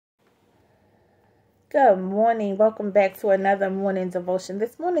Good morning. Welcome back to another morning devotion.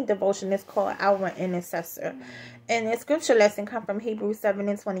 This morning devotion is called Our Intercessor. And the scripture lesson comes from Hebrews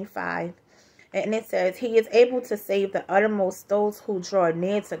 7:25. And it says, He is able to save the uttermost those who draw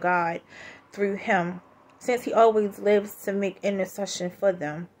near to God through Him, since He always lives to make intercession for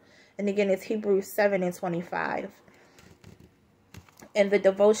them. And again, it's Hebrews 7:25. And the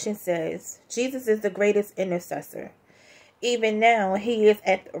devotion says, Jesus is the greatest intercessor. Even now, He is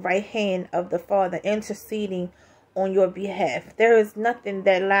at the right hand of the Father, interceding on your behalf. There is nothing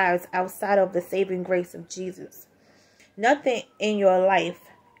that lies outside of the saving grace of Jesus. Nothing in your life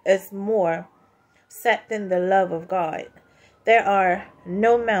is more set than the love of God. There are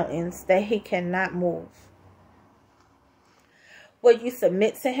no mountains that He cannot move. Will you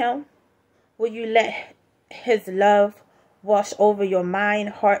submit to Him? Will you let His love wash over your mind,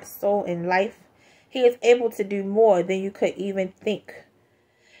 heart, soul, and life? He is able to do more than you could even think.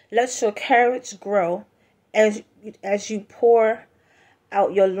 Let your courage grow as you pour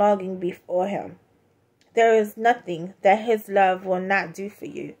out your longing before Him. There is nothing that His love will not do for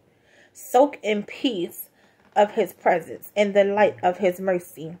you. Soak in peace of His presence and the light of His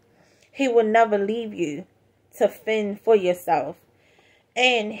mercy. He will never leave you to fend for yourself.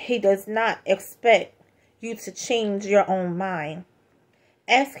 And He does not expect you to change your own mind.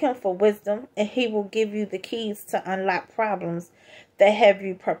 Ask Him for wisdom, and He will give you the keys to unlock problems that have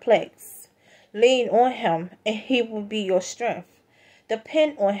you perplexed. Lean on Him, and He will be your strength.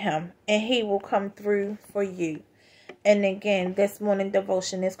 Depend on Him, and He will come through for you. And again, this morning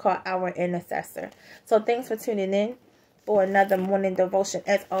devotion is called Our Intercessor. So thanks for tuning in for another morning devotion.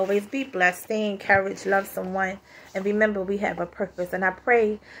 As always, be blessed, stay encouraged, love someone, and remember we have a purpose. And I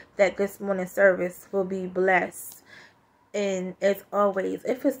pray that this morning service will be blessed. And as always,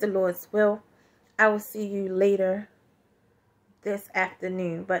 if it's the Lord's will, I will see you later this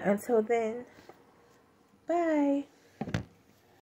afternoon. But until then, bye.